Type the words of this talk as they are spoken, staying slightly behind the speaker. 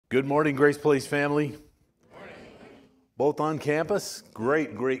Good morning, Grace Place family. Both on campus.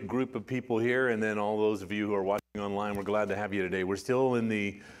 Great group of people here. And then all those of you who are watching online, we're glad to have you today. We're still in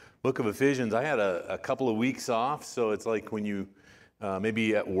the book of Ephesians. I had a couple of weeks off, so it's like when you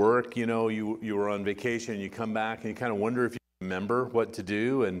maybe at work, you were on vacation, and you come back and you kind of wonder if you remember what to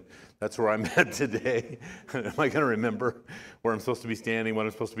do, and that's where I'm at today. Am I going to remember where I'm supposed to be standing, what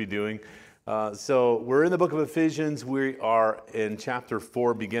I'm supposed to be doing? So we're in the book of Ephesians. We are in chapter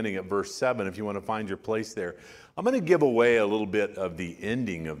 4, beginning at verse 7, if you want to find your place there. I'm going to give away a little bit of the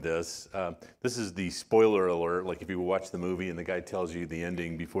ending of this. This is the spoiler alert, like if you watch the movie and the guy tells you the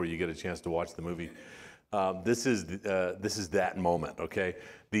ending before you get a chance to watch the movie. This is that moment, okay?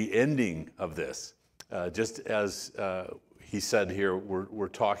 The ending of this. Just as he said here, we're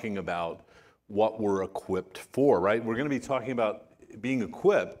talking about what we're equipped for, right? We're going to be talking about being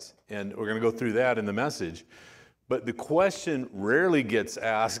equipped, and we're going to go through that in the message. But the question rarely gets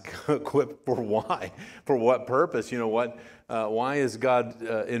asked, equipped for why? For what purpose? Why is God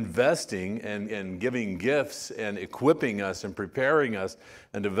investing and giving gifts and equipping us and preparing us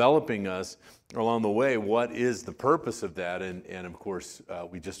and developing us along the way? What is the purpose of that? And of course,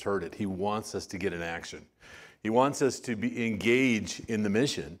 we just heard it. He wants us to get in action. He wants us to be engaged in the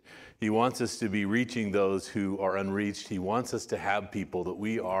mission. He wants us to be reaching those who are unreached. He wants us to have people that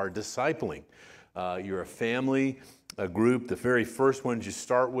we are discipling. You're a family, a group, the very first ones you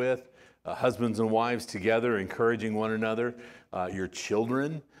start with, husbands and wives together, encouraging one another. Your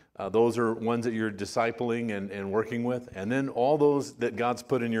children, those are ones that you're discipling and working with. And then all those that God's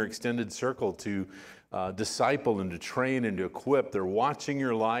put in your extended circle to disciple and to train and to equip. They're watching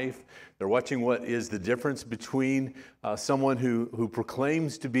your life. They're watching what is the difference between someone who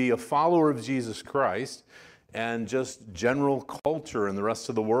proclaims to be a follower of Jesus Christ and just general culture in the rest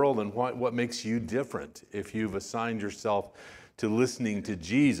of the world, and what makes you different if you've assigned yourself to listening to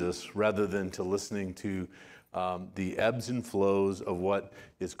Jesus rather than to listening to the ebbs and flows of what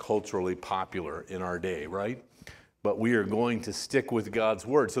is culturally popular in our day, right? But we are going to stick with God's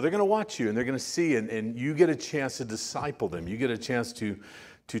word. So they're going to watch you, and they're going to see, and you get a chance to disciple them. You get a chance to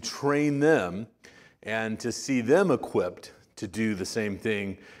train them and to see them equipped to do the same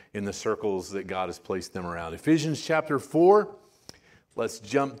thing in the circles that God has placed them around. Ephesians chapter 4, let's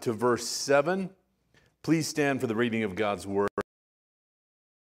jump to verse 7. Please stand for the reading of God's word.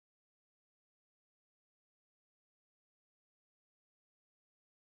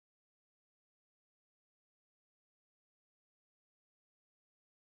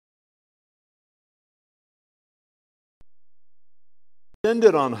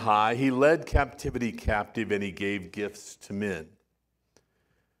 Ascended on high, he led captivity captive, and he gave gifts to men.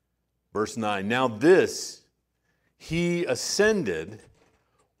 Verse 9, now this, he ascended,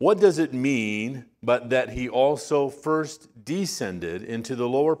 what does it mean but that he also first descended into the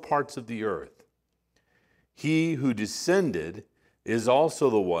lower parts of the earth? He who descended is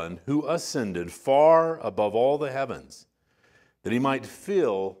also the one who ascended far above all the heavens, that he might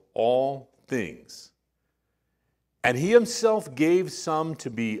fill all things. And he himself gave some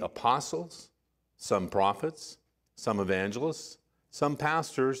to be apostles, some prophets, some evangelists, some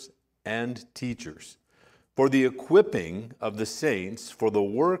pastors, and teachers, for the equipping of the saints for the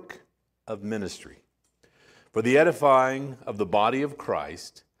work of ministry, for the edifying of the body of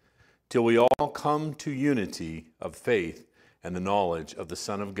Christ, till we all come to unity of faith and the knowledge of the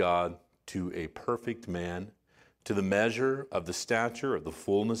Son of God, to a perfect man, to the measure of the stature of the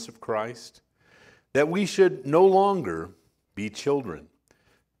fullness of Christ, that we should no longer be children,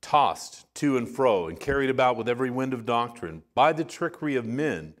 tossed to and fro and carried about with every wind of doctrine by the trickery of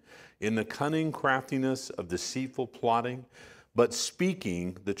men, in the cunning craftiness of deceitful plotting, but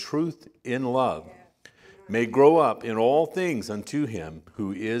speaking the truth in love, may grow up in all things unto him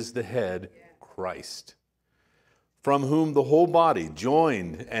who is the head, Christ, from whom the whole body,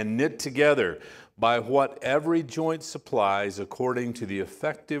 joined and knit together by what every joint supplies, according to the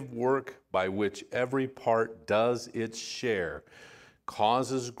effective work by which every part does its share,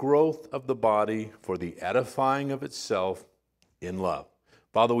 causes growth of the body for the edifying of itself in love.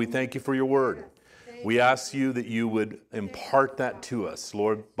 Father, we thank you for your word. We ask you that you would impart that to us,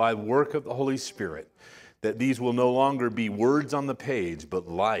 Lord, by work of the Holy Spirit, that these will no longer be words on the page, but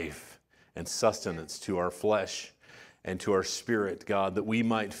life and sustenance to our flesh and to our spirit, God, that we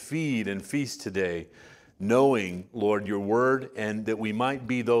might feed and feast today, knowing, Lord, your word, and that we might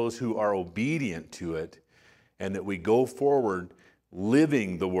be those who are obedient to it, and that we go forward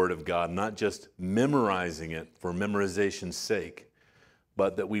living the word of God, not just memorizing it for memorization's sake,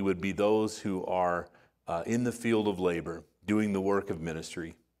 but that we would be those who are in the field of labor, doing the work of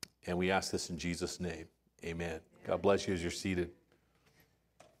ministry. And we ask this in Jesus' name. Amen. God bless you as you're seated.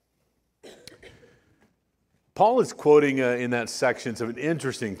 Paul is quoting in that section of an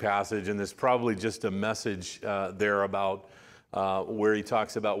interesting passage, and there's probably just a message there about where he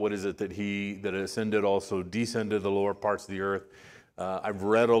talks about what is it that that ascended also descended to the lower parts of the earth. I've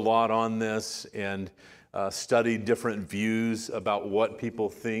read a lot on this and studied different views about what people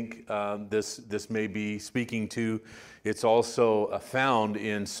think this may be speaking to. It's also found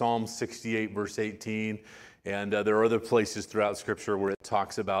in Psalm 68, verse 18, and there are other places throughout Scripture where it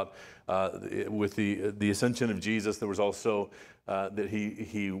talks about with the ascension of Jesus. There was also that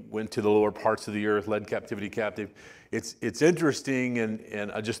he went to the lower parts of the earth, led captivity captive. It's interesting,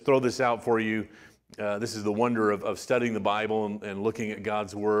 and I just throw this out for you. This is the wonder of studying the Bible and looking at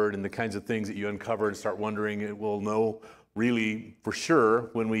God's Word and the kinds of things that you uncover and start wondering. We'll know really for sure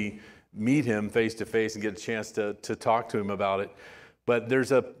when we meet Him face to face and get a chance to talk to Him about it. But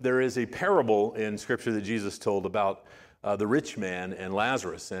there is a parable in Scripture that Jesus told about the rich man and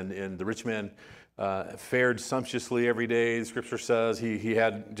Lazarus. And the rich man fared sumptuously every day. The Scripture says he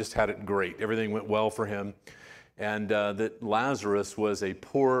had it great. Everything went well for him. And that Lazarus was a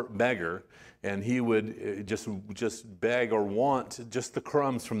poor beggar, and he would just beg or want just the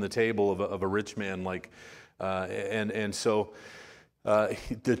crumbs from the table of a rich man. So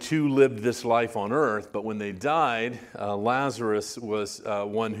the two lived this life on earth, but when they died, Lazarus was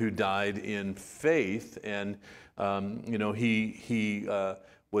one who died in faith, and he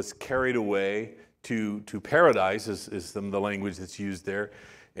was carried away to paradise, is some of the language that's used there,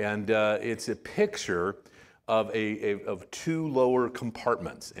 and it's a picture of two lower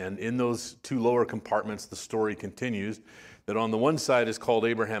compartments, and in those two lower compartments, the story continues that on the one side is called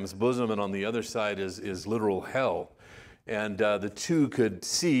Abraham's bosom, and on the other side is literal hell. And the two could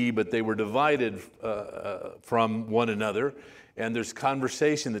see, but they were divided from one another. And there's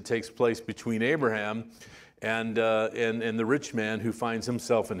conversation that takes place between Abraham and the rich man who finds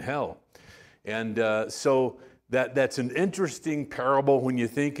himself in hell. And so that's an interesting parable when you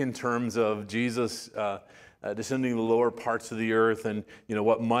think in terms of Jesus descending to the lower parts of the earth and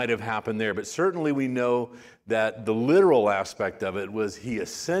what might have happened there. But certainly we know that the literal aspect of it was he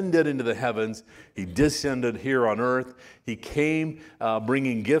ascended into the heavens, he descended here on earth, he came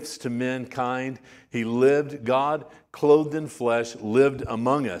bringing gifts to mankind, he lived, God clothed in flesh, lived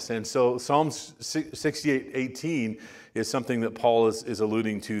among us. And so Psalm 68:18 is something that Paul is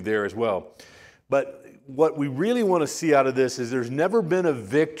alluding to there as well. But what we really want to see out of this is there's never been a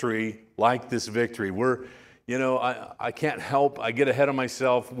victory like this victory. I can't help, I get ahead of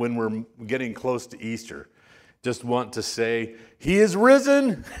myself when we're getting close to Easter. Just want to say, He is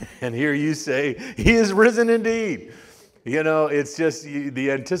risen, and here you say, He is risen indeed. It's just the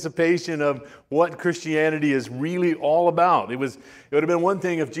anticipation of what Christianity is really all about. It would have been one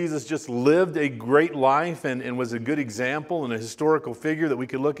thing if Jesus just lived a great life and was a good example and a historical figure that we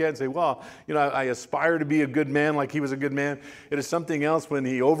could look at and say, well, I aspire to be a good man like He was a good man. It is something else when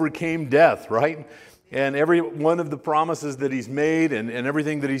He overcame death, right? And every one of the promises that He's made and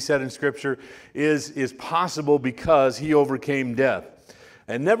everything that He said in Scripture is possible because He overcame death.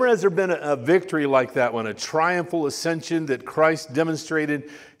 And never has there been a victory like that one, a triumphal ascension that Christ demonstrated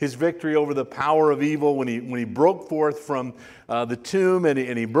His victory over the power of evil when he broke forth from the tomb and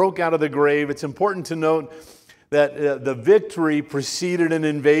he broke out of the grave. It's important to note that the victory preceded an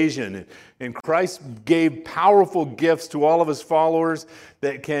invasion. And Christ gave powerful gifts to all of His followers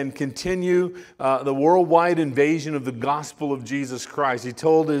that can continue the worldwide invasion of the gospel of Jesus Christ. He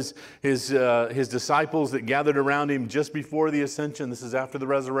told his disciples that gathered around Him just before the ascension, this is after the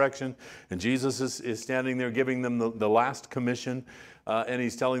resurrection, and Jesus is standing there giving them the last commission. And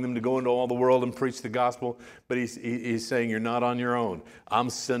He's telling them to go into all the world and preach the gospel. But he's saying, you're not on your own. I'm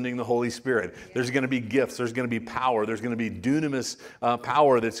sending the Holy Spirit. There's going to be gifts. There's going to be power. There's going to be dunamis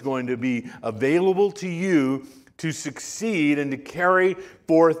power that's going to be available to you to succeed and to carry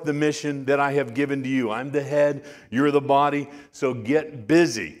forth the mission that I have given to you. I'm the head. You're the body. So get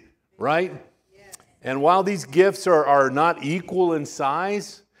busy, right? Yes. And while these gifts are not equal in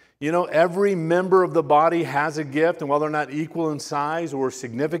size, every member of the body has a gift, and while they're not equal in size or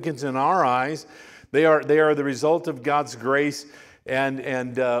significance in our eyes, they are the result of God's grace,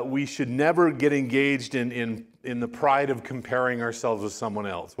 and we should never get engaged in the pride of comparing ourselves with someone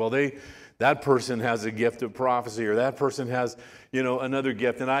else. Well, that person has a gift of prophecy, or that person has another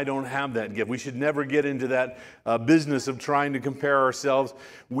gift, and I don't have that gift. We should never get into that business of trying to compare ourselves.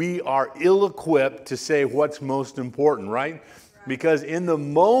 We are ill-equipped to say what's most important, right? Because in the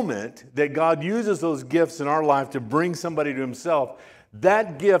moment that God uses those gifts in our life to bring somebody to Himself,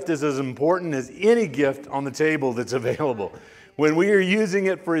 that gift is as important as any gift on the table that's available. when we are using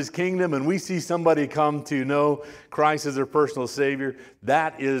it for His kingdom and we see somebody come to know Christ as their personal Savior,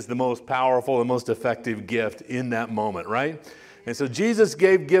 that is the most powerful and most effective gift in that moment, right? And so Jesus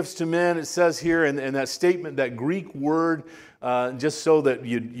gave gifts to men. It says here in that statement, that Greek word, just so that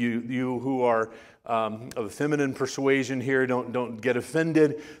you who are of feminine persuasion here don't get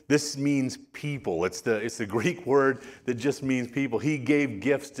offended. This means people. It's the Greek word that just means people. He gave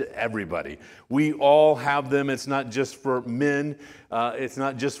gifts to everybody. We all have them. It's not just for men. It's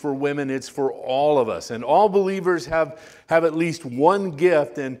not just for women. It's for all of us. And all believers have at least one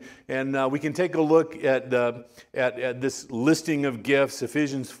gift. And we can take a look at this listing of gifts.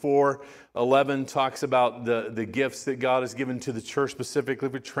 Ephesians 4:11 talks about the gifts that God has given to the church, specifically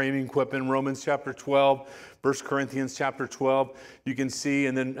for training, equipping. Romans chapter 12, 1 Corinthians chapter 12, you can see,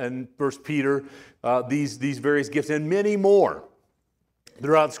 and then 1 Peter, these various gifts, and many more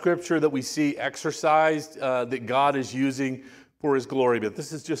throughout Scripture that we see exercised, that God is using for His glory. But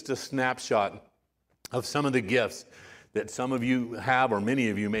this is just a snapshot of some of the gifts that some of you have, or many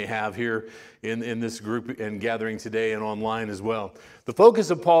of you may have here in this group and gathering today and online as well. The focus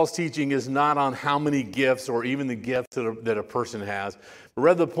of Paul's teaching is not on how many gifts or even the gifts that a person has, but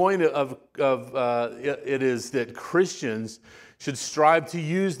rather the point of it is that Christians should strive to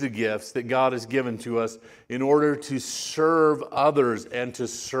use the gifts that God has given to us in order to serve others and to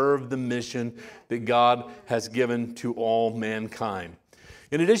serve the mission that God has given to all mankind.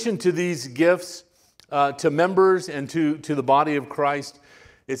 In addition to these gifts, to members and to the body of Christ,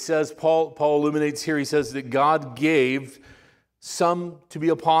 it says, Paul illuminates here, he says that God gave some to be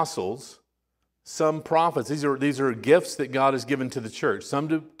apostles, some prophets. These are gifts that God has given to the church.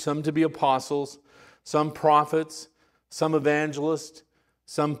 Some to be apostles, some prophets, some evangelists,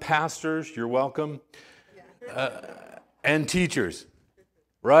 some pastors, you're welcome, and teachers,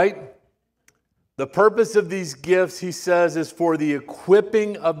 right? The purpose of these gifts, he says, is for the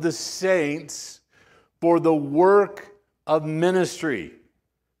equipping of the saints for the work of ministry,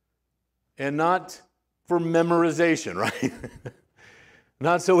 and not for memorization, right?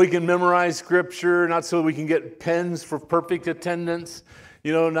 Not so we can memorize Scripture, not so we can get pens for perfect attendance,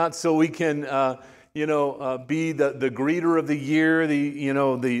 not so we can, be the greeter of the year,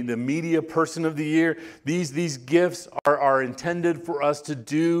 the media person of the year. These gifts are intended for us to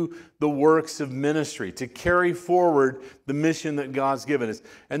do the works of ministry, to carry forward the mission that God's given us.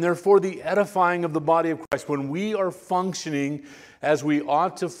 And therefore, the edifying of the body of Christ. When we are functioning as we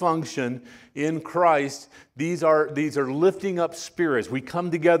ought to function in Christ, these are lifting up spirits. We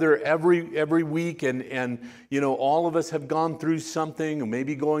come together every week, and all of us have gone through something, or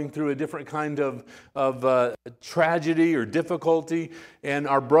maybe going through a different kind of tragedy or difficulty, and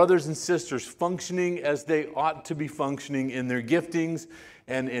our brothers and sisters functioning as they ought to be functioning in their giftings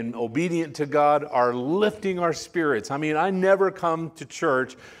and obedient to God are lifting our spirits. I mean, I never come to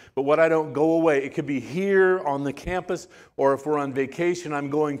church, but what I don't go away, it could be here on the campus, or if we're on vacation, I'm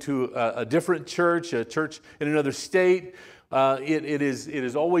going to a different church, a church in another state. It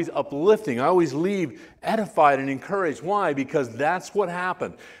is always uplifting. I always leave edified and encouraged. Why? Because that's what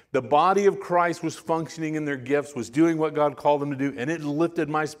happened. The body of Christ was functioning in their gifts, was doing what God called them to do, and it lifted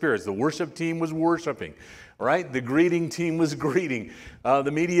my spirits. The worship team was worshiping, right? The greeting team was greeting.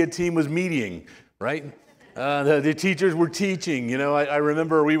 The media team was meeting, right? The teachers were teaching. I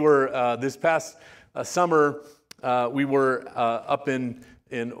remember we were, this past summer, we were up in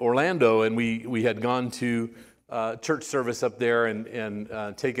Orlando, and we had gone to church service up there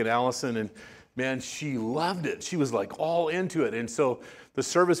and taken Allison, and man, she loved it. She was like all into it. And so the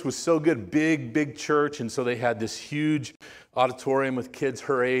service was so good, big church, and so they had this huge auditorium with kids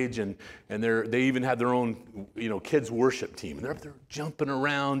her age, and they even had their own kids worship team, and they're up there jumping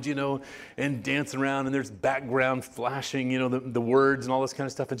around, and dancing around, and there's background flashing, the words and all this kind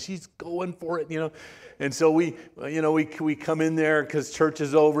of stuff, and she's going for it, And so we come in there because church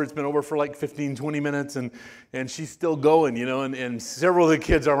is over. It's been over for like 15, 20 minutes, and she's still going, and several of the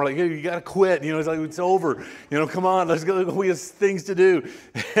kids are like, hey, you got to quit. It's like, it's over. Come on, let's go. We have things to do.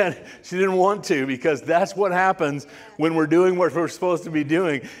 And she didn't want to, because that's what happens when we're doing what we're supposed to be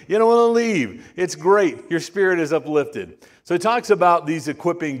doing. You don't want to leave. It's great. Your spirit is uplifted. So he talks about these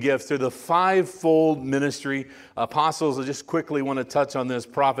equipping gifts. They're the fivefold ministry. Apostles, I just quickly want to touch on this: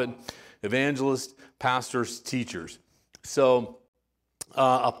 prophet, evangelist, pastors, teachers. So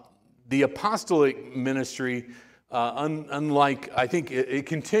the apostolic ministry, unlike, I think it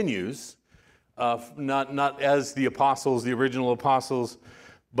continues, not as the apostles, the original apostles,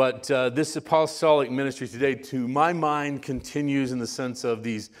 But this apostolic ministry today, to my mind, continues in the sense of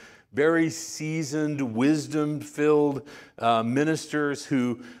these very seasoned, wisdom-filled ministers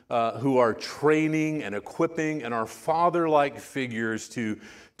who are training and equipping and are father-like figures to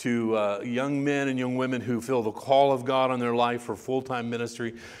young men and young women who feel the call of God on their life for full-time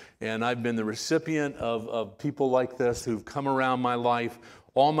ministry. And I've been the recipient of people like this who've come around my life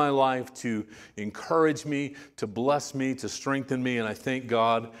all my life to encourage me, to bless me, to strengthen me. And I thank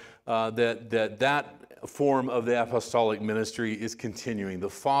God that form of the apostolic ministry is continuing. The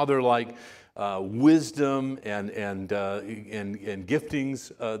father-like wisdom and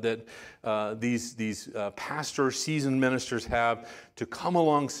giftings that these pastors, seasoned ministers have to come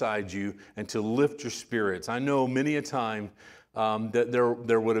alongside you and to lift your spirits. I know many a time that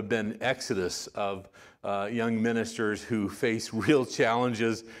there would have been exodus of young ministers who face real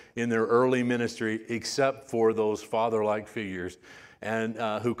challenges in their early ministry, except for those father-like figures, and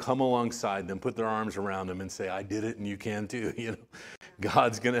who come alongside them, put their arms around them, and say, "I did it, and you can too." You know,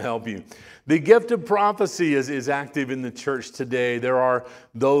 God's going to help you. The gift of prophecy is active in the church today. There are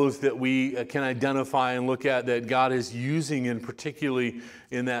those that we can identify and look at that God is using, in particularly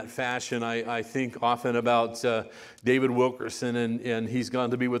in that fashion. I think often about David Wilkerson, and he's gone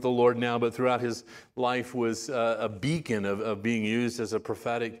to be with the Lord now, but throughout his life was a beacon of being used as a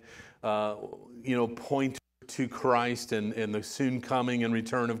prophetic, pointer to Christ and the soon coming and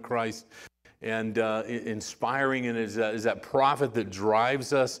return of Christ, and inspiring, and is that prophet that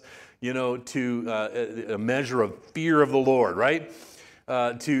drives us, to a measure of fear of the Lord, right?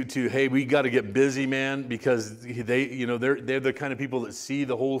 Hey, we got to get busy, man, because they're the kind of people that see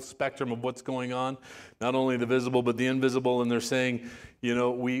the whole spectrum of what's going on, not only the visible but the invisible, and they're saying,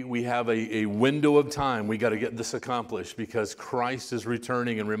 we have a window of time. We got to get this accomplished because Christ is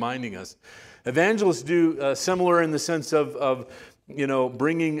returning and reminding us. Evangelists do similar in the sense of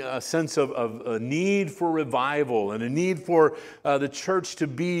bringing a sense of a need for revival and a need for the church to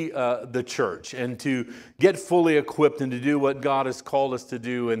be the church and to get fully equipped and to do what God has called us to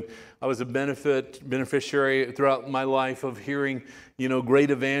do. And I was a beneficiary throughout my life of hearing,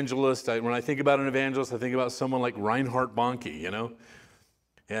 great evangelists. When I think about an evangelist, I think about someone like Reinhard Bonnke,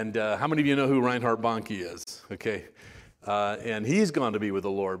 And how many of you know who Reinhard Bonnke is? Okay. And he's gone to be with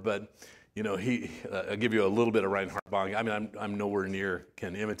the Lord, but I'll give you a little bit of Reinhard Bonnke. I mean, I'm nowhere near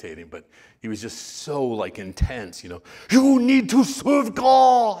can imitate him, but he was just so intense, You need to serve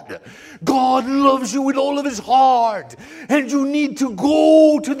God. God loves you with all of his heart. And you need to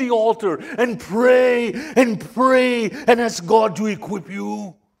go to the altar and pray and ask God to equip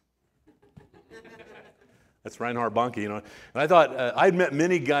you. That's Reinhard Bonnke, And I thought, I'd met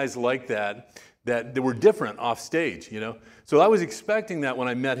many guys like that were different off stage, So I was expecting that when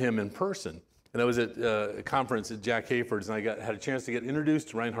I met him in person. And I was at a conference at Jack Hayford's, and I had a chance to get introduced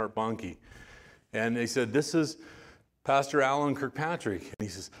to Reinhard Bonnke. And they said, "This is Pastor Alan Kirkpatrick." And he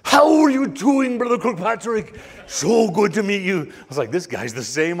says, "How are you doing, Brother Kirkpatrick? So good to meet you." I was like, this guy's the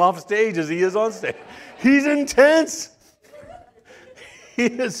same off stage as he is on stage. He's intense. He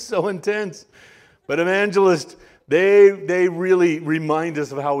is so intense. But evangelists, they really remind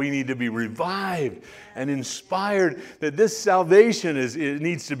us of how we need to be revived and inspired, that this salvation it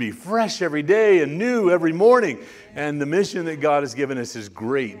needs to be fresh every day and new every morning. And the mission that God has given us is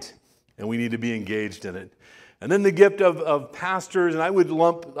great, and we need to be engaged in it. And then the gift of pastors, and I would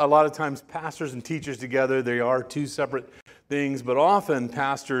lump a lot of times pastors and teachers together. They are two separate things, but often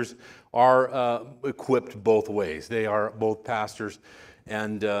pastors are equipped both ways. They are both pastors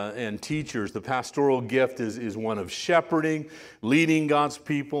and teachers. The pastoral gift is one of shepherding, leading God's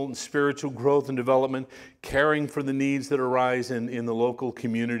people in spiritual growth and development, caring for the needs that arise in the local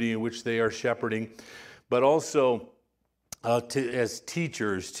community in which they are shepherding, but also as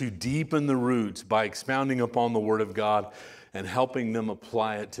teachers to deepen the roots by expounding upon the Word of God and helping them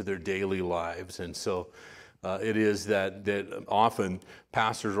apply it to their daily lives. And so it is that often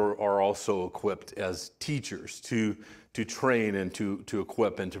pastors are also equipped as teachers to train and to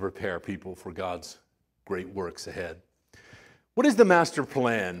equip and to prepare people for God's great works ahead. What is the master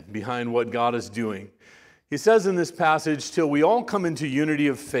plan behind what God is doing? He says in this passage, "Till we all come into unity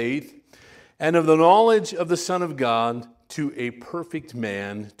of faith and of the knowledge of the Son of God, to a perfect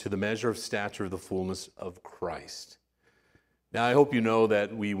man, to the measure of stature of the fullness of Christ." Now, I hope you know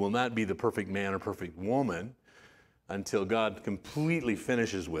that we will not be the perfect man or perfect woman until God completely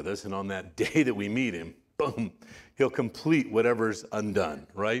finishes with us, and on that day that we meet him, boom, he'll complete whatever's undone,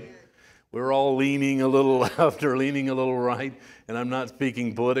 right? We're all leaning a little left or leaning a little right, and I'm not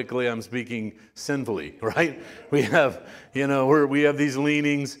speaking politically, I'm speaking sinfully, right? We have, we have these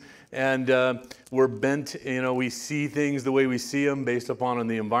leanings, And we're bent, we see things the way we see them based upon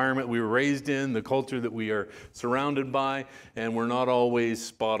the environment we were raised in, the culture that we are surrounded by, and we're not always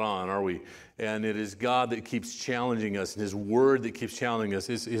spot on, are we? And it is God that keeps challenging us, and His Word that keeps challenging us.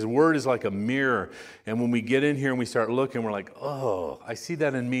 His Word is like a mirror, and when we get in here and we start looking, we're like, oh, I see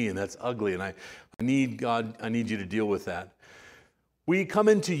that in me, and that's ugly, and I need God, I need you to deal with that. We come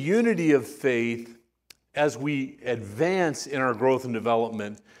into unity of faith as we advance in our growth and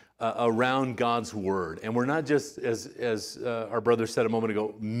development around God's Word. And we're not just, as our brother said a moment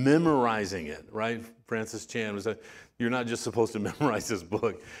ago, memorizing it, right? Francis Chan was you're not just supposed to memorize this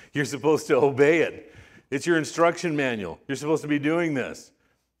book. You're supposed to obey it. It's your instruction manual. You're supposed to be doing this.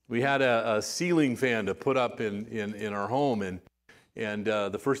 We had a ceiling fan to put up in our home, and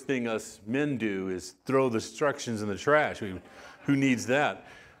the first thing us men do is throw the instructions in the trash. Who needs that?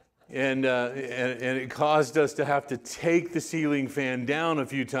 And it caused us to have to take the ceiling fan down a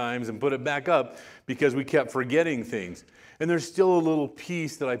few times and put it back up because we kept forgetting things. And there's still a little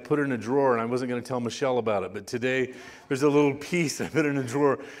piece that I put in a drawer, and I wasn't going to tell Michelle about it, but today there's a little piece I put in a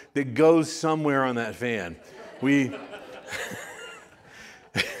drawer that goes somewhere on that fan. And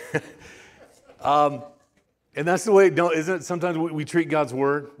that's the way, isn't it? Sometimes we treat God's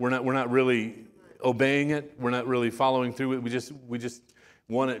Word. We're not really obeying it. We're not really following through it. We just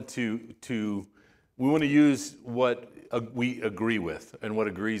want it we want to use what we agree with and what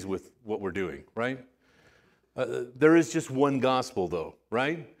agrees with what we're doing, right? There is just one gospel, though,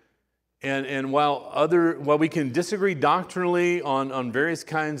 right? And while we can disagree doctrinally on various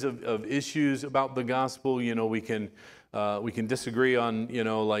kinds of issues about the gospel, we can disagree on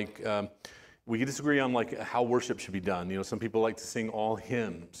we can disagree on how worship should be done. Some people like to sing all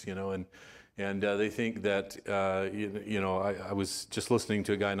hymns, and they think that, I was just listening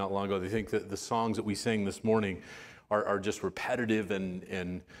to a guy not long ago. They think that the songs that we sang this morning are just repetitive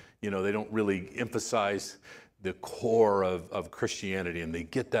and they don't really emphasize the core of Christianity, and they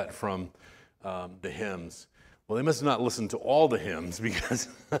get that from the hymns. Well, they must not listen to all the hymns because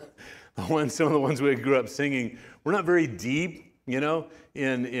some of the ones we grew up singing were not very deep,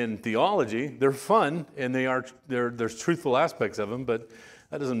 in theology. They're fun, and there's truthful aspects of them, but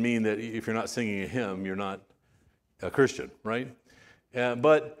that doesn't mean that if you're not singing a hymn, you're not a Christian, right?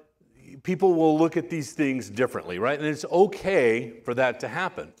 But people will look at these things differently, right? And it's okay for that to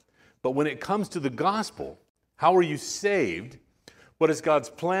happen. But when it comes to the gospel, how are you saved? What is God's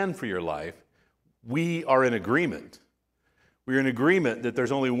plan for your life? We are in agreement. We're in agreement that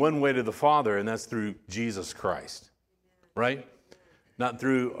there's only one way to the Father, and that's through Jesus Christ, right? Not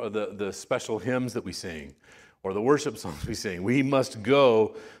through the special hymns that we sing or the worship songs we sing. We must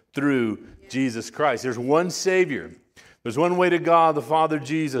go through Jesus Christ. There's one Savior. There's one way to God, the Father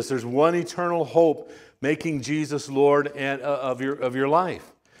Jesus. There's one eternal hope, making Jesus Lord of your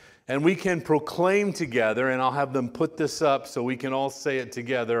life. And we can proclaim together, and I'll have them put this up so we can all say it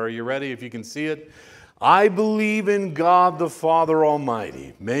together. Are you ready? If you can see it. I believe in God the Father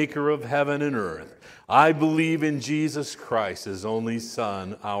Almighty, maker of heaven and earth. I believe in Jesus Christ, His only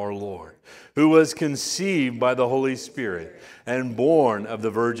Son, our Lord, who was conceived by the Holy Spirit and born of the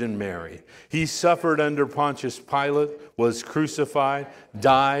Virgin Mary. He suffered under Pontius Pilate, was crucified,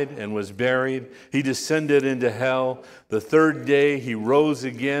 died, and was buried. He descended into hell. The third day He rose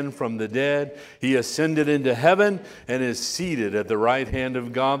again from the dead. He ascended into heaven and is seated at the right hand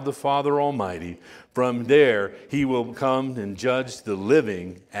of God the Father Almighty. From there He will come and judge the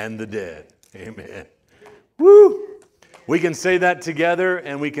living and the dead. Amen. Woo! We can say that together,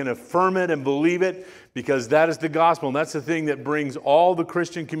 and we can affirm it and believe it, because that is the gospel, and that's the thing that brings all the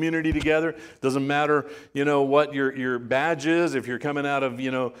Christian community together. Doesn't matter, what your badge is, if you're coming out of,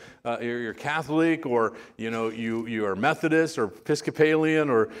 you're Catholic, or, you are Methodist or Episcopalian,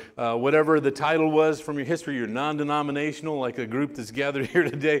 or whatever the title was from your history. You're non-denominational, like the group that's gathered here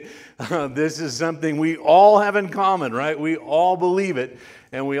today. This is something we all have in common, right? We all believe it,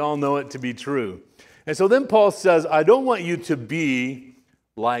 and we all know it to be true. And so then Paul says, I don't want you to be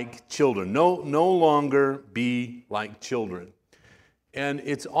like children. No longer be like children. And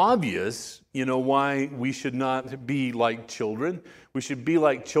it's obvious, why we should not be like children. We should be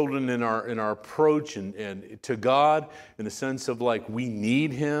like children in our approach and to God, in the sense of we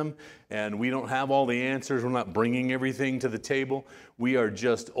need Him, and we don't have all the answers. We're not bringing everything to the table. We are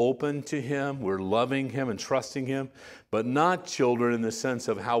just open to Him. We're loving Him and trusting Him, but not children in the sense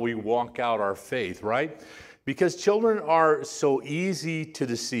of how we walk out our faith, right? Because children are so easy to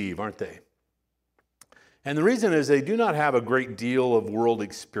deceive, aren't they? And the reason is they do not have a great deal of world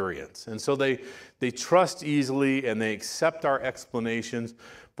experience. And so they trust easily, and they accept our explanations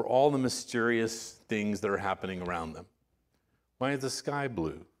for all the mysterious things that are happening around them. Why is the sky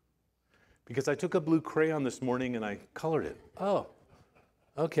blue? Because I took a blue crayon this morning and I colored it. Oh,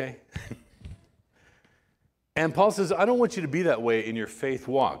 okay. And Paul says, I don't want you to be that way in your faith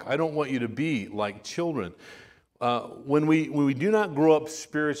walk. I don't want you to be like children. When we do not grow up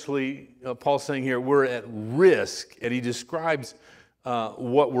spiritually, Paul's saying here, we're at risk, and he describes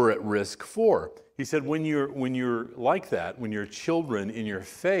what we're at risk for. He said, when you're like that, when you're children in your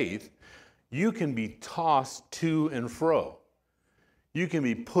faith, you can be tossed to and fro. You can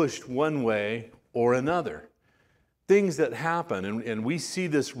be pushed one way or another. Things that happen, and we see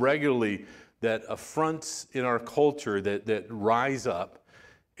this regularly, that affronts in our culture that rise up,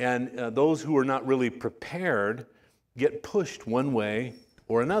 and those who are not really prepared get pushed one way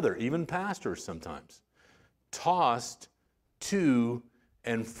or another, even pastors sometimes, tossed to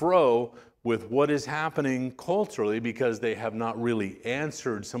and fro with what is happening culturally because they have not really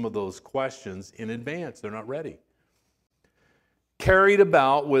answered some of those questions in advance. They're not ready. Carried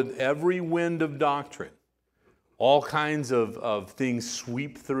about with every wind of doctrine. All kinds of things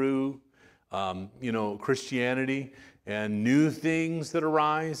sweep through Christianity, and new things that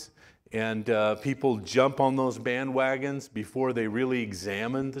arise, and people jump on those bandwagons before they really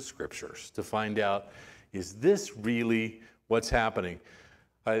examine the scriptures to find out, is this really what's happening?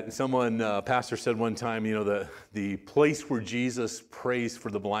 Pastor said one time, the place where Jesus prays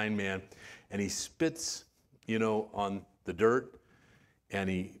for the blind man, and he spits, on the dirt, and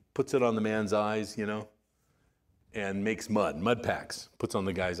he puts it on the man's eyes, and makes mud packs, puts on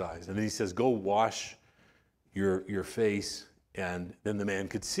the guy's eyes. And then he says, go wash your face, and then the man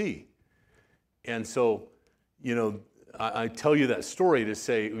could see. And so, I tell you that story to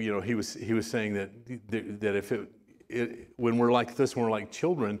say, he was saying that if when we're like this, when we're like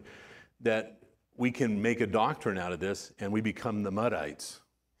children, that we can make a doctrine out of this, and we become the Muddites.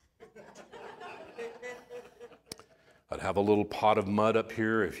 I'd have a little pot of mud up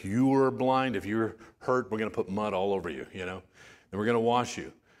here. If you were blind, if you're hurt, we're going to put mud all over you, and we're going to wash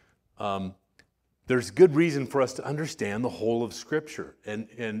you. There's good reason for us to understand the whole of Scripture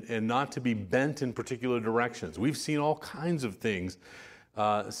and not to be bent in particular directions. We've seen all kinds of things.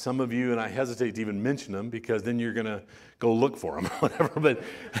 Some of you, and I hesitate to even mention them because then you're going to go look for them or whatever, but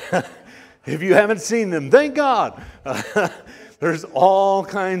if you haven't seen them, thank God. There's all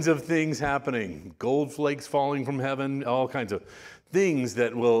kinds of things happening. Gold flakes falling from heaven, all kinds of things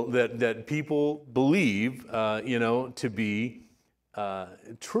that people believe, to be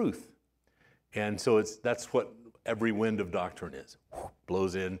truth. And so that's what every wind of doctrine is.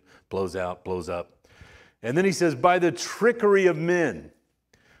 Blows in, blows out, blows up. And then he says, by the trickery of men.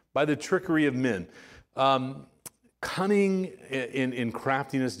 By the trickery of men. Cunning in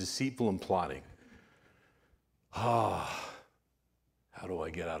craftiness, deceitful and plotting. How do I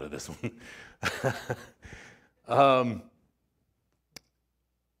get out of this one?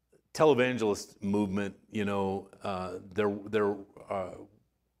 Televangelist movement,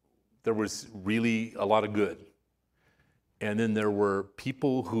 there was really a lot of good. And then there were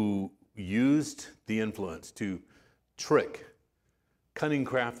people who used the influence to trick, cunning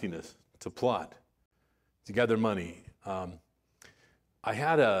craftiness, to plot, to gather money. I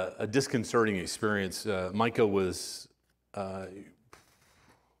had a disconcerting experience. Micah was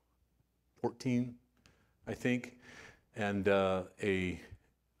 14, I think, and a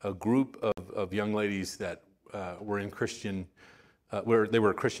group of young ladies that were in Christian, where they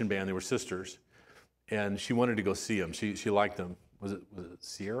were a Christian band, they were sisters, and she wanted to go see them. She liked them. Was it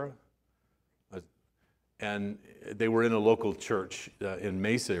Sierra? And they were in a local church in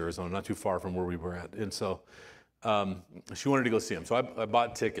Mesa, Arizona, not too far from where we were at. And so she wanted to go see them. So I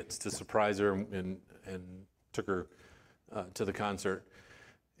bought tickets to surprise her and took her to the concert.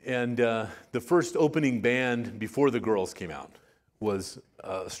 And the first opening band before the girls came out was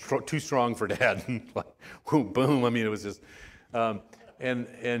too strong for Dad. Like, boom. I mean, it was just,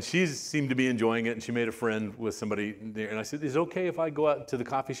 and she seemed to be enjoying it, and she made a friend with somebody there. And I said, is it okay if I go out to the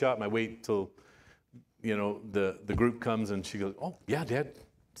coffee shop and I wait till, the group comes? And she goes, oh, yeah, Dad.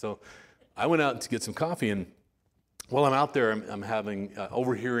 So I went out to get some coffee, and while I'm out there, I'm having,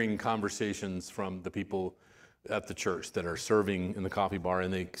 overhearing conversations from the people at the church that are serving in the coffee bar,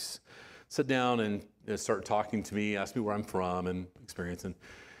 and they sit down and start talking to me, ask me where I'm from and experience.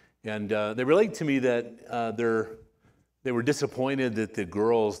 And they relate to me that they were disappointed that the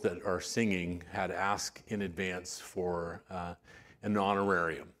girls that are singing had asked in advance for an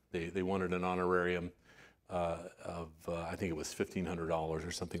honorarium. They wanted an honorarium of, I think it was $1,500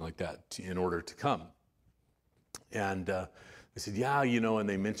 or something like that in order to come. And they said, yeah, and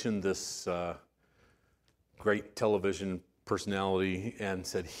they mentioned this great television personality and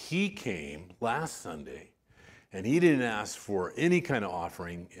said he came last Sunday and he didn't ask for any kind of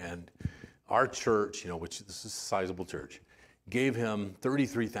offering, and our church, which this is a sizable church, gave him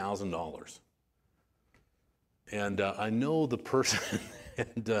 $33,000. And I know the person,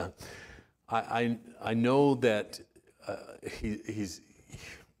 and I know that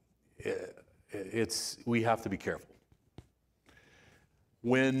we have to be careful.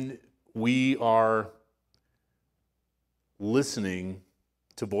 When we are listening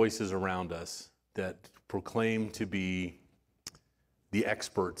to voices around us that proclaim to be the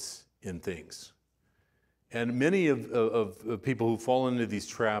experts in things. And many of people who fall into these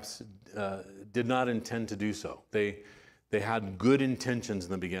traps did not intend to do so. They had good intentions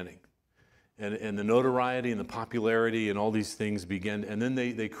in the beginning. And the notoriety and the popularity and all these things begin, and then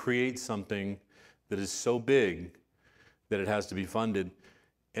they create something that is so big that it has to be funded.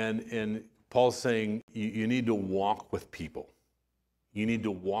 And Paul's saying you need to walk with people. You need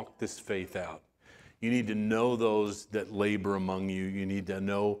to walk this faith out. You need to know those that labor among you. You need to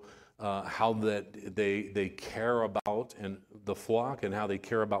know how that they care about and the flock, and how they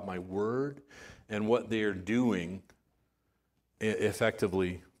care about my word, and what they are doing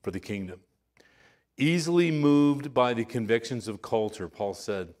effectively for the kingdom. Easily moved by the convictions of culture, Paul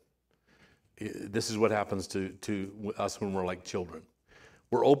said, this is what happens to us when we're like children.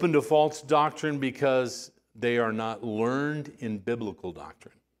 We're open to false doctrine because they are not learned in biblical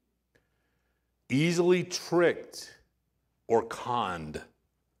doctrine. Easily tricked or conned,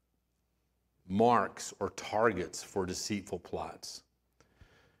 marks or targets for deceitful plots.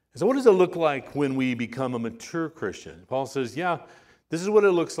 So what does it look like when we become a mature Christian? Paul says, yeah, this is what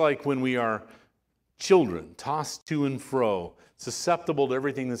it looks like when we are children, tossed to and fro, susceptible to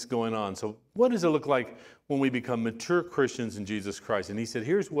everything that's going on. So what does it look like when we become mature Christians in Jesus Christ? And he said,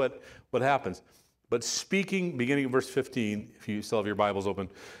 here's what happens. But speaking, beginning of verse 15, if you still have your Bibles open,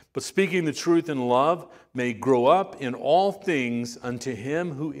 but speaking the truth in love may grow up in all things unto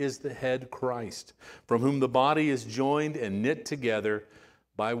him who is the head, Christ, from whom the body is joined and knit together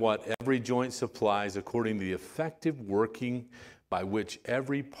by what every joint supplies, according to the effective working by which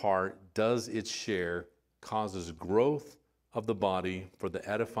every part does its share, causes growth of the body for the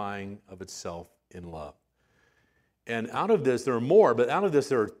edifying of itself in love. And out of this, there are more, but out of this,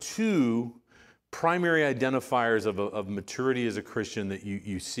 there are two primary identifiers of maturity as a Christian that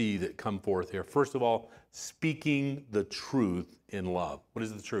you see that come forth here. First of all, speaking the truth in love. What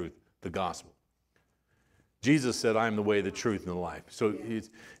is the truth? The gospel. Jesus said, I am the way, the truth, and the life. So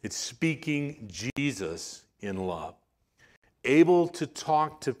it's speaking Jesus in love. Able to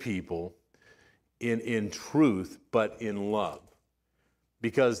talk to people in truth, but in love.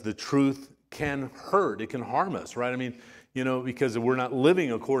 Because the truth can hurt, it can harm us, right? I mean, because we're not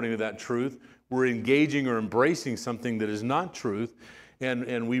living according to that truth, we're engaging or embracing something that is not truth,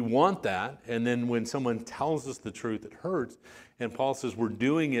 and we want that. And then when someone tells us the truth, it hurts. And Paul says we're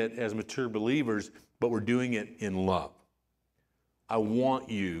doing it as mature believers, but we're doing it in love. I want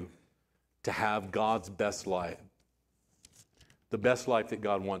you to have God's best life, the best life that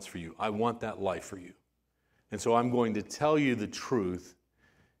God wants for you. I want that life for you. And so I'm going to tell you the truth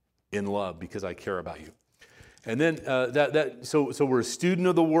in love because I care about you. And then so we're a student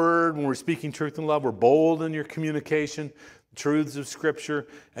of the Word. When we're speaking truth in love, we're bold in your communication, truths of Scripture,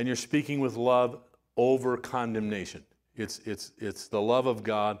 and you're speaking with love over condemnation. It's the love of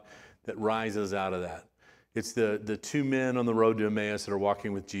God that rises out of that. It's the two men on the road to Emmaus that are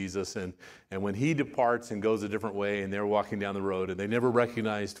walking with Jesus, and when he departs and goes a different way, and they're walking down the road, and they never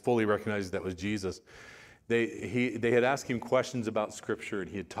fully recognized that was Jesus. They had asked him questions about Scripture, and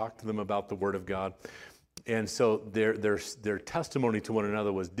he had talked to them about the Word of God. And so their testimony to one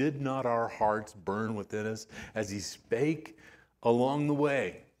another was, did not our hearts burn within us as he spake along the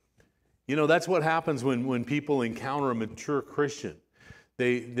way? That's what happens when people encounter a mature Christian.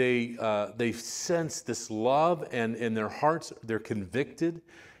 They sense this love, and in their hearts, they're convicted,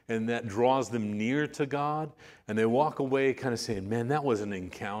 and that draws them near to God. And they walk away kind of saying, man, that was an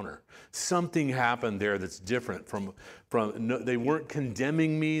encounter. Something happened there that's different from they weren't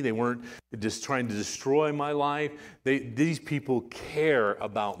condemning me. They weren't just trying to destroy my life. These people care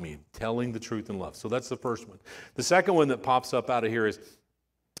about me, telling the truth in love. So that's the first one. The second one that pops up out of here is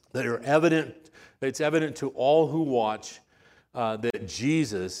that it's evident to all who watch that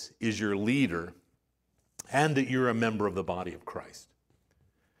Jesus is your leader and that you're a member of the body of Christ.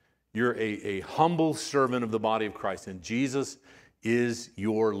 You're a humble servant of the body of Christ, and Jesus is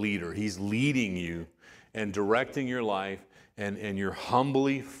your leader. He's leading you and directing your life, and you're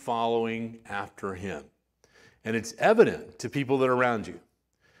humbly following after him. And it's evident to people that are around you.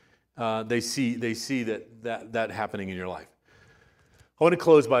 They see that happening in your life. I want to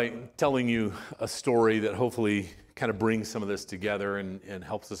close by telling you a story that hopefully kind of brings some of this together and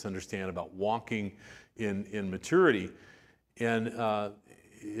helps us understand about walking in maturity. And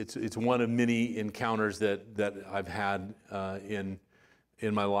it's one of many encounters that I've had in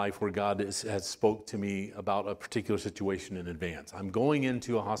my life where God has spoke to me about a particular situation in advance. I'm going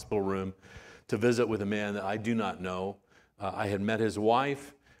into a hospital room to visit with a man that I do not know. I had met his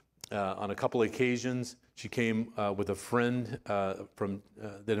wife on a couple of occasions. She came with a friend that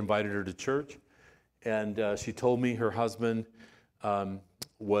invited her to church, and she told me her husband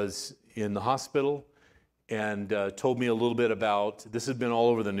was in the hospital, and told me a little bit about, this has been all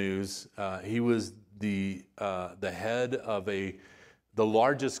over the news. He was the head of the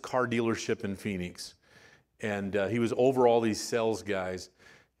largest car dealership in Phoenix, and he was over all these sales guys,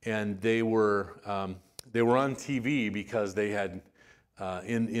 and they were on TV because they had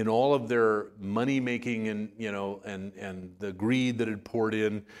in all of their money making and and the greed that had poured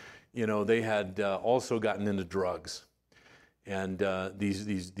in, they had also gotten into drugs. And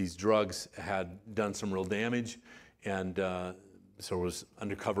these drugs had done some real damage, and so it was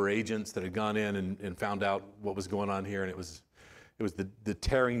undercover agents that had gone in and found out what was going on here, and it was the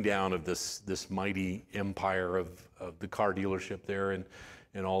tearing down of this mighty empire of the car dealership there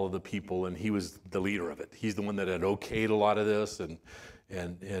and all of the people, and he was the leader of it. He's the one that had okayed a lot of this,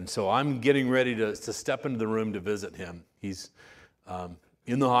 and so I'm getting ready to step into the room to visit him. He's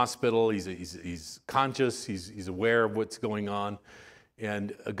in the hospital. He's conscious. He's aware of what's going on,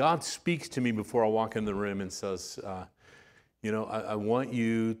 and God speaks to me before I walk in the room and says, I want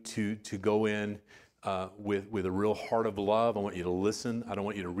you to go in with a real heart of love. I want you to listen. I don't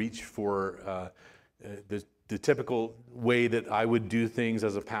want you to reach for the typical way that I would do things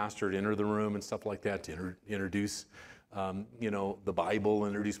as a pastor, to enter the room and stuff like that, to introduce the Bible,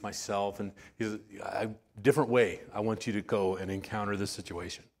 introduce myself, and he's a different way. I want you to go and encounter this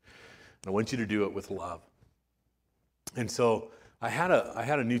situation. And I want you to do it with love. And so I had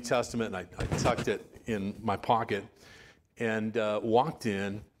a New Testament, and I tucked it in my pocket, and walked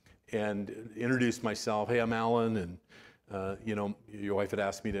in and introduced myself. Hey, I'm Alan, and your wife had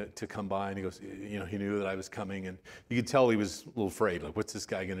asked me to come by, and he goes, he knew that I was coming, and you could tell he was a little afraid. Like, what's this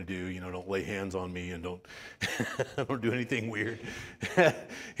guy going to do? Don't lay hands on me, and don't don't do anything weird.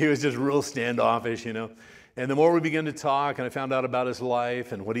 He was just real standoffish, And the more we began to talk, and I found out about his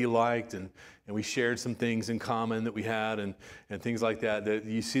life and what he liked, and we shared some things in common that we had, and things like that, that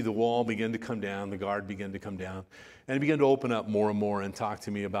you see the wall begin to come down, the guard began to come down, and he began to open up more and more and talk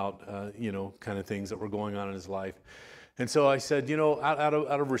to me about, kind of things that were going on in his life. And so I said, out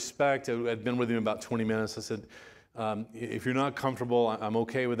of respect, I'd been with him about 20 minutes. I said, if you're not comfortable, I'm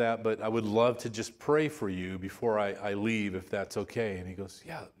okay with that, but I would love to just pray for you before I leave, if that's okay. And he goes,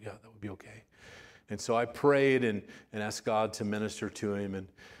 yeah, that would be okay. And so I prayed and asked God to minister to him. And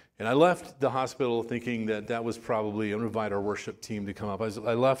I left the hospital thinking that was probably, I'm going to invite our worship team to come up.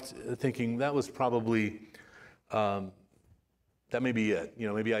 I left thinking that was probably, that may be it.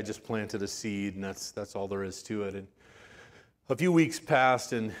 Maybe I just planted a seed, and that's all there is to it. And a few weeks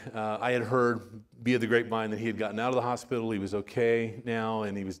passed, and I had heard via the grapevine that he had gotten out of the hospital. He was okay now,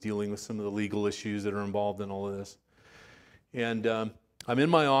 and he was dealing with some of the legal issues that are involved in all of this. And I'm in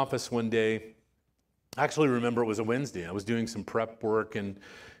my office one day. I actually remember it was a Wednesday. I was doing some prep work and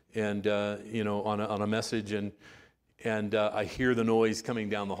on a message, and I hear the noise coming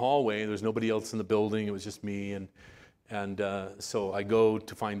down the hallway. There's nobody else in the building. It was just me, and so I go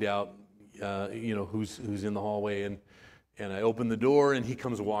to find out who's in the hallway, and I open the door, and he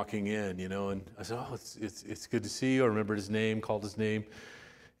comes walking in, and I said, oh, it's good to see you. I remembered his name, called his name,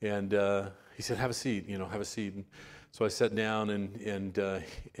 and he said, have a seat, have a seat. And so I sat down,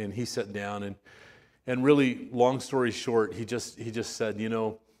 and he sat down, and really, long story short, he just said,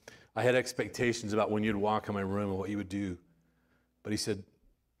 I had expectations about when you'd walk in my room and what you would do, but he said,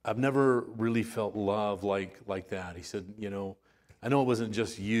 I've never really felt love like that. He said, I know it wasn't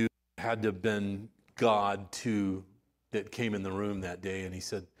just you. It had to have been God too that came in the room that day. And he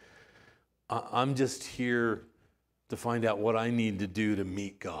said, I'm just here to find out what I need to do to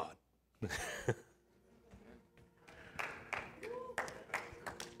meet God.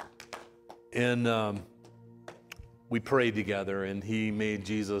 And we prayed together, and he made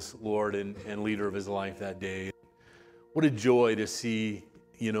Jesus Lord and leader of his life that day. What a joy to see,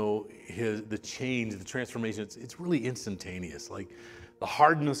 the change, the transformation. It's really instantaneous. Like the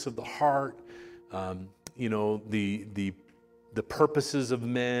hardness of the heart, the purposes of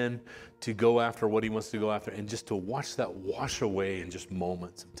men to go after what he wants to go after, and just to watch that wash away in just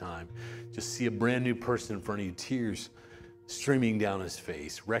moments of time. Just see a brand new person in front of you, tears streaming down his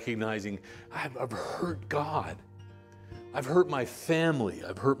face, recognizing I've hurt God. I've hurt my family.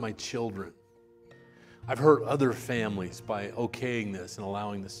 I've hurt my children. I've hurt other families by okaying this and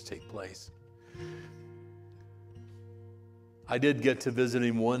allowing this to take place. I did get to visit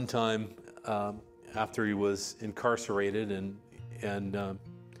him one time after he was incarcerated, and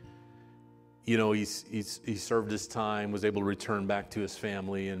you know, he served his time, was able to return back to his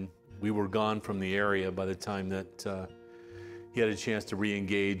family, and we were gone from the area by the time that he had a chance to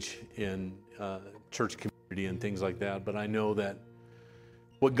re-engage in church community and things like that. But I know that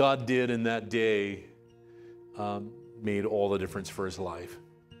what God did in that day made all the difference for his life.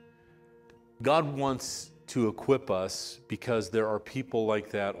 God wants to equip us because there are people like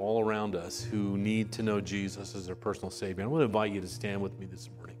that all around us who need to know Jesus as their personal Savior. I want to invite you to stand with me this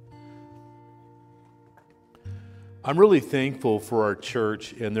morning. I'm really thankful for our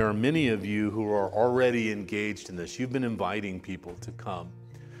church, and there are many of you who are already engaged in this. You've been inviting people to come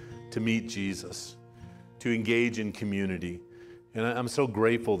to meet Jesus, to engage in community, and I'm so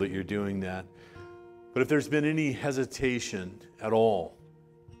grateful that you're doing that. But if there's been any hesitation at all,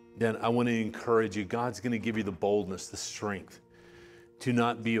 then I want to encourage you. God's going to give you the boldness, the strength to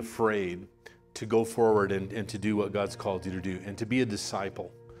not be afraid, to go forward and to do what God's called you to do, and to be a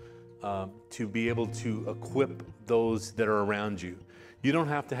disciple. To be able to equip those that are around you. You don't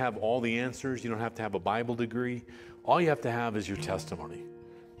have to have all the answers. You don't have to have a Bible degree. All you have to have is your testimony.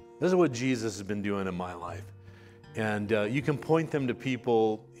 This is what Jesus has been doing in my life. And you can point them to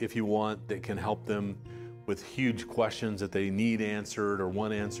people if you want that can help them with huge questions that they need answered or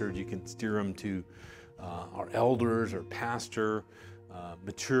want answered. You can steer them to our elders or pastor,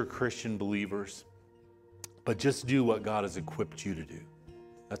 mature Christian believers. But just do what God has equipped you to do.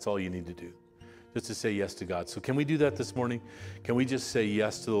 That's all you need to do, just to say yes to God. So can we do that this morning? Can we just say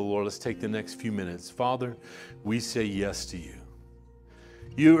yes to the Lord? Let's take the next few minutes. Father, we say yes to you.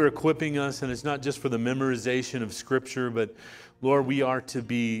 You are equipping us, and it's not just for the memorization of Scripture, but Lord, we are to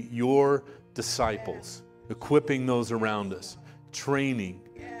be your disciples, equipping those around us, training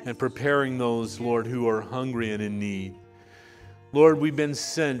and preparing those, Lord, who are hungry and in need. Lord, we've been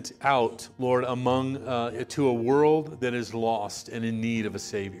sent out, Lord, to a world that is lost and in need of a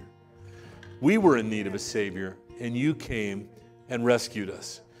Savior. We were in need of a Savior, and you came and rescued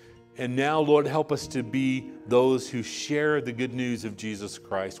us. And now, Lord, help us to be those who share the good news of Jesus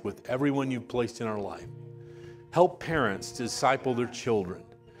Christ with everyone you've placed in our life. Help parents to disciple their children.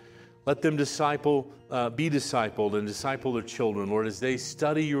 Let them be discipled and disciple their children, Lord, as they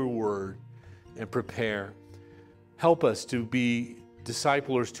study your word and prepare. Help us to be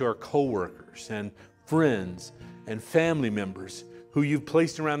disciplers to our coworkers and friends and family members who you've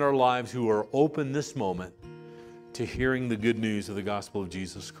placed around our lives who are open this moment to hearing the good news of the gospel of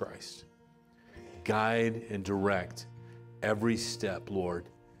Jesus Christ. Guide and direct every step, Lord,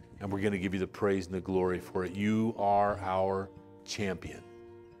 and we're going to give you the praise and the glory for it. You are our champion,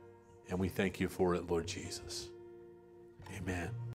 and we thank you for it, Lord Jesus. Amen.